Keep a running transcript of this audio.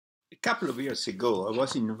A couple of years ago, I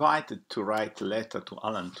was invited to write a letter to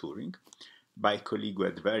Alan Turing by a colleague who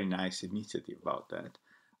had a very nice initiative about that.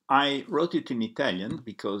 I wrote it in Italian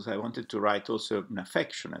because I wanted to write also an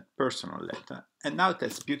affectionate, personal letter, and now it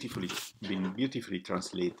has been beautifully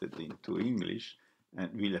translated into English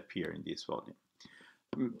and will appear in this volume.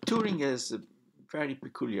 Turing has a very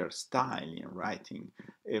peculiar style in writing.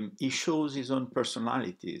 He shows his own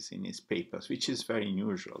personalities in his papers, which is very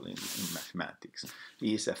unusual in mathematics.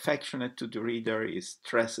 He is affectionate to the reader. He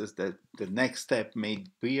stresses that the next step may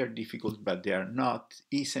appear difficult, but they are not.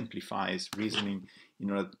 He simplifies reasoning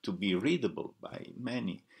in order to be readable by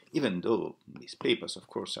many, even though these papers, of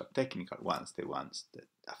course, are technical ones, the ones that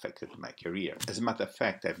affected my career. As a matter of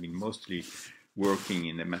fact, I've been mostly working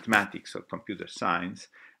in the mathematics of computer science,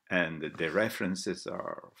 and the references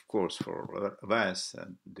are, of course, for us,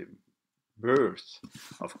 the birth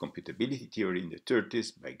of computability theory in the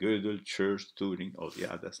 30s by Gödel, Church, Turing, all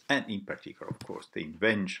the others, and in particular, of course, the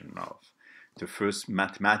invention of the first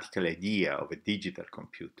mathematical idea of a digital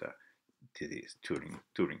computer. This is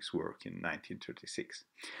Turing's work in 1936.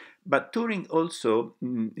 But Turing also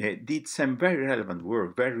did some very relevant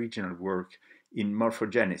work, very original work in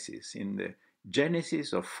morphogenesis, in the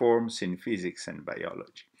genesis of forms in physics and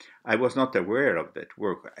biology. I was not aware of that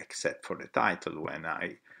work except for the title when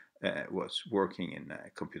I was working in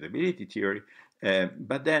computability theory,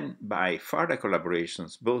 but then by further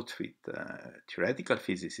collaborations, both with theoretical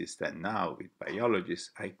physicists and now with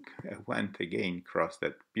biologists, I went again across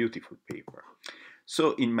that beautiful paper.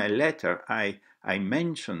 So in my letter, I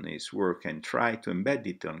mention his work and try to embed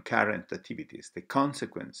it on current activities, the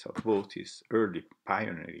consequence of both his early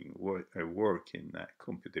pioneering work in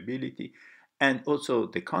computability and also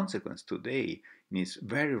the consequence today in his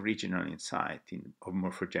very original insight of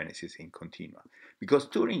morphogenesis in Continua. Because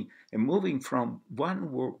Turing, moving from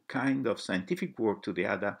one kind of scientific work to the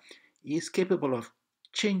other, is capable of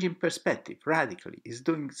changing perspective radically. He's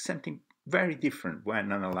doing something very different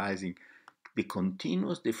when analyzing the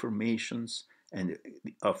continuous deformations and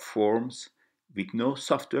of forms with no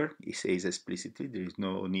software. He says explicitly there is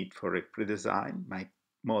no need for a pre-design. My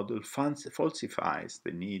model falsifies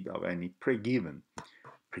the need of any pre-given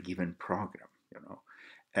program,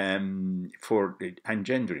 for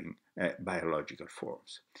engendering biological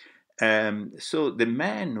forms. So the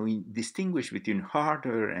man who distinguished between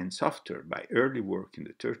hardware and software by early work in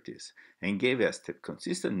the 30s and gave us the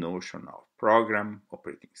consistent notion of program,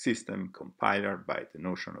 operating system, compiler by the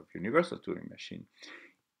notion of universal Turing machine,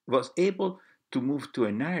 was able to move to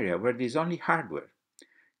an area where there is only hardware,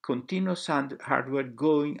 continuous hardware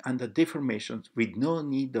going under deformations with no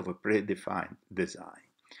need of a predefined design.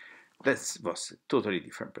 That was a totally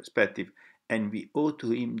different perspective, and we owe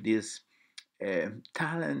to him this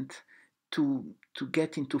talent to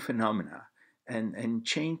get into phenomena and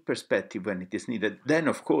change perspective when it is needed. Then,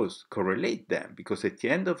 of course, correlate them, because at the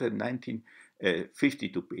end of the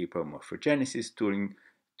 1952 paper, Morphogenesis, Turing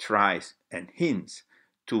tries and hints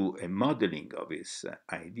to a modeling of his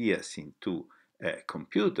ideas into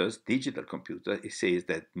computers, digital computers. He says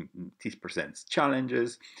that this presents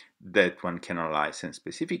challenges, that one can analyze in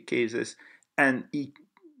specific cases, and he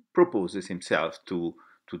proposes himself to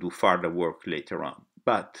do further work later on.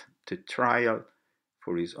 But the trial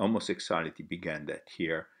for his homosexuality began that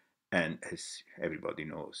year, and as everybody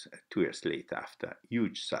knows, 2 years later, after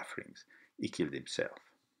huge sufferings, he killed himself.